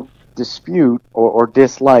I don't dispute or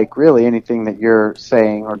dislike really anything that you're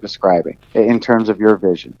saying or describing in terms of your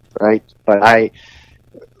vision, right? But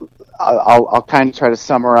I'll kind of try to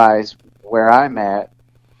summarize where I'm at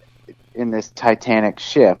in this titanic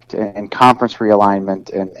shift and conference realignment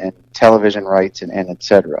and television rights and et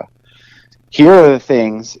cetera. Here are the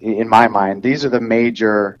things, in my mind, these are the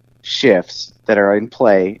major shifts that are in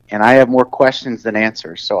play, and I have more questions than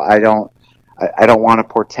answers, so I don't want to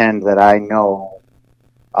pretend that I know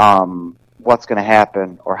what's going to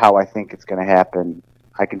happen or how I think it's going to happen.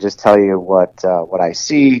 I can just tell you what I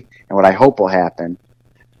see and what I hope will happen.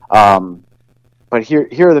 But here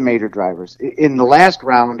are the major drivers. In the last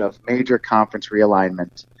round of major conference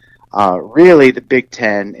realignment, really the Big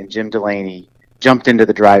Ten and Jim Delaney jumped into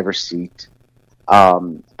the driver's seat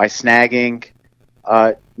by snagging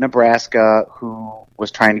Nebraska, who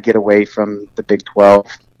was trying to get away from the Big 12,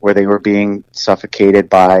 where they were being suffocated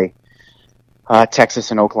by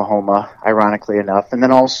Texas and Oklahoma, ironically enough, and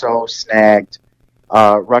then also snagged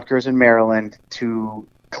Rutgers and Maryland to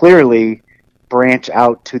clearly branch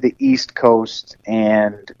out to the East Coast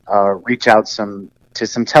and reach out to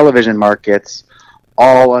some television markets,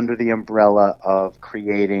 all under the umbrella of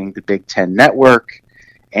creating the Big Ten network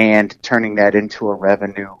and turning that into a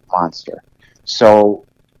revenue monster. So,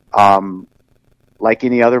 like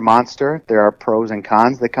any other monster, there are pros and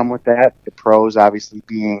cons that come with that. The pros obviously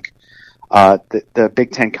being the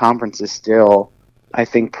Big Ten Conference is still, I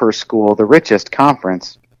think, per school, the richest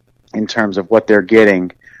conference in terms of what they're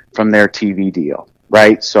getting from their TV deal,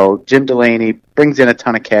 right? So Jim Delaney brings in a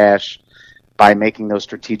ton of cash by making those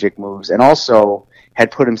strategic moves, and also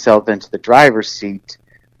had put himself into the driver's seat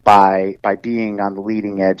by being on the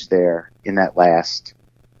leading edge there in that last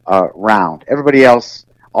round. Everybody else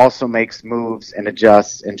also makes moves and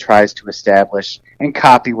adjusts and tries to establish and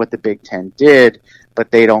copy what the Big Ten did,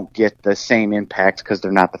 but they don't get the same impact because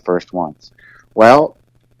they're not the first ones. Well,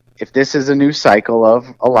 if this is a new cycle of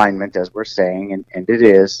alignment, as we're saying, and it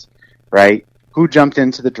is, right, who jumped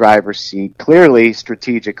into the driver's seat clearly,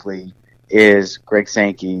 strategically, is Greg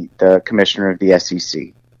Sankey, the commissioner of the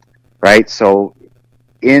SEC, right? So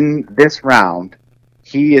in this round,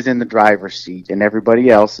 he is in the driver's seat, and everybody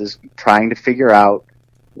else is trying to figure out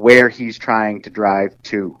where he's trying to drive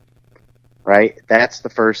to, right? That's the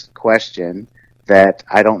first question that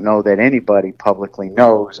I don't know that anybody publicly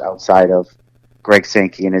knows outside of Greg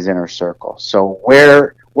Sankey and his inner circle. So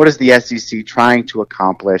what is the SEC trying to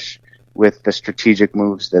accomplish with the strategic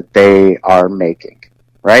moves that they are making,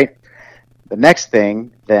 right? the next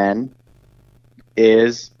thing then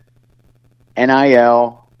is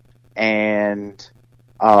NIL and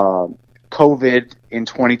COVID in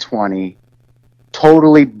 2020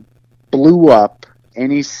 totally blew up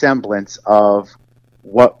any semblance of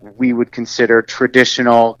what we would consider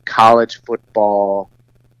traditional college football,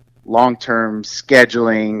 long-term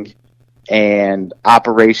scheduling and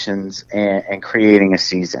operations and creating a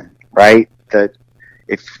season, right?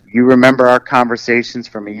 If you remember our conversations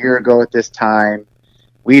from a year ago at this time,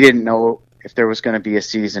 we didn't know if there was going to be a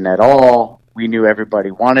season at all. We knew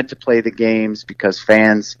everybody wanted to play the games because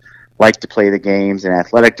fans like to play the games and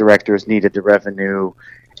athletic directors needed the revenue,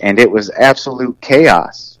 and it was absolute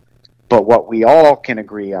chaos. But what we all can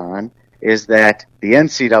agree on is that the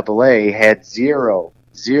NCAA had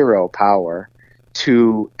zero power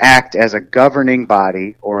to act as a governing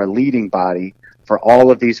body or a leading body for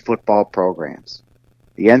all of these football programs.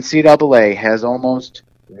 The NCAA has almost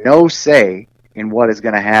no say in what is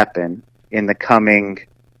going to happen in the coming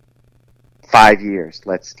 5 years.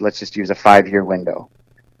 Let's just use a 5-year window.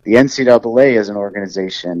 The NCAA as an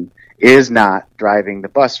organization is not driving the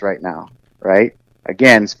bus right now, right?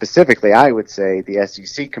 Again, specifically, I would say the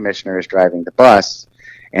SEC commissioner is driving the bus,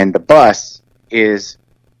 and the bus is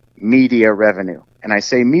media revenue. And I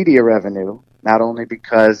say media revenue not only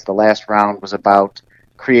because the last round was about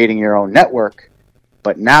creating your own network,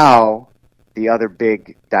 but now the other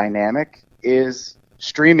big dynamic is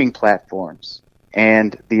streaming platforms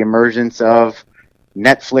and the emergence of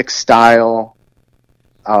Netflix-style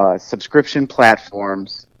subscription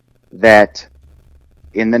platforms that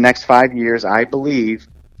in the next 5 years, I believe,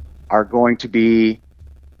 are going to be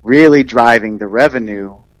really driving the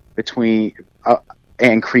revenue between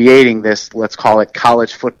and creating this, let's call it,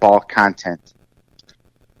 college football content.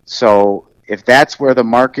 So if that's where the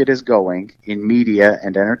market is going in media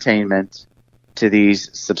and entertainment, to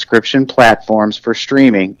these subscription platforms for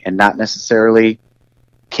streaming and not necessarily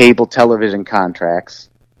cable television contracts,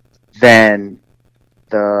 then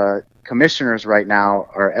the commissioners right now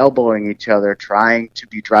are elbowing each other, trying to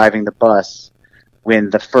be driving the bus when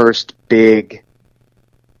the first big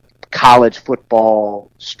college football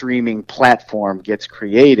streaming platform gets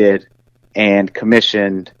created and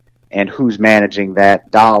commissioned, and who's managing that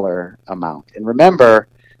dollar amount. And remember,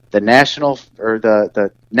 the national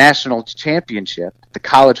championship, the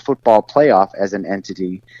college football playoff as an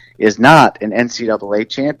entity, is not an NCAA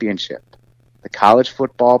championship. The college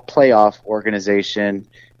football playoff organization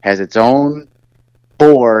has its own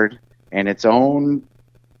board and its own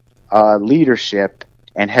leadership,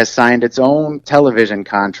 and has signed its own television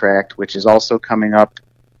contract, which is also coming up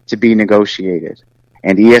to be negotiated.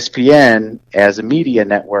 And ESPN, as a media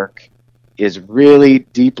network, is really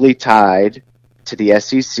deeply tied to the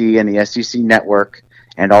SEC and the SEC network,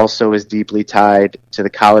 and also is deeply tied to the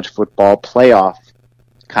college football playoff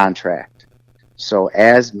contract. So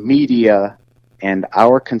as media and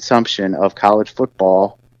our consumption of college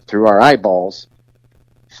football through our eyeballs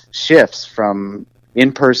shifts from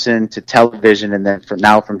in-person to television, and then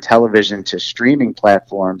from television to streaming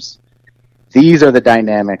platforms, these are the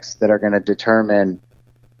dynamics that are going to determine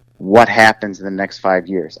what happens in the next 5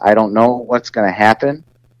 years. I don't know what's going to happen,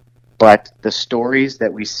 but the stories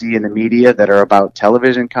that we see in the media that are about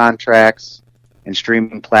television contracts and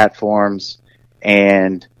streaming platforms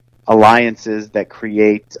and alliances that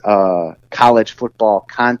create college football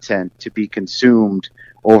content to be consumed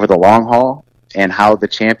over the long haul, and how the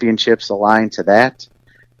championships align to that,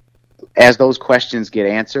 as those questions get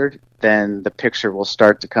answered, then the picture will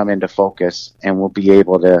start to come into focus, and we'll be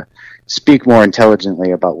able to speak more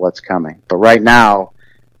intelligently about what's coming. But right now,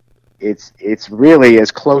 it's really as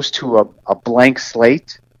close to a blank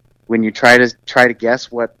slate when you try to guess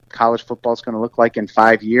what college football is going to look like in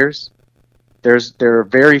 5 years. There are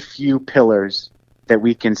very few pillars that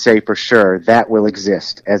we can say for sure that will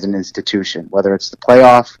exist as an institution, whether it's the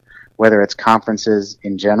playoff, whether it's conferences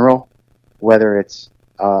in general, whether it's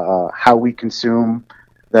how we consume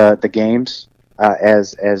the games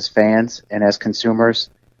as fans and as consumers.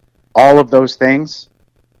 All of those things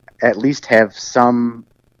at least have some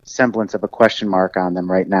semblance of a question mark on them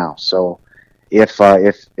right now. So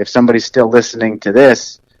if somebody's still listening to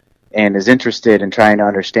this and is interested in trying to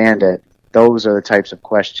understand it, those are the types of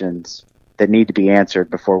questions that need to be answered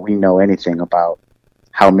before we know anything about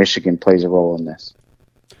how Michigan plays a role in this.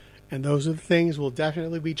 And those are the things we'll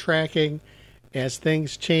definitely be tracking as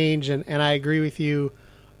things change. And I agree with you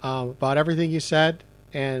about everything you said.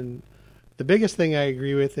 And the biggest thing I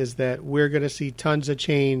agree with is that we're going to see tons of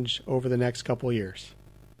change over the next couple of years.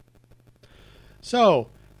 So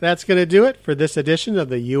that's going to do it for this edition of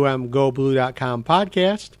the UMGoBlue.com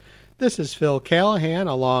podcast. This is Phil Callahan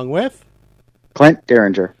along with Clint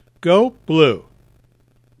Derringer. Go Blue.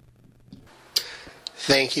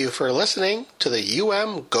 Thank you for listening to the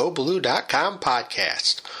umgoblue.com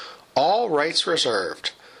podcast. All rights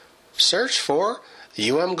reserved. Search for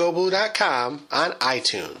umgoblue.com on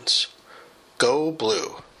iTunes. Go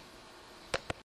Blue.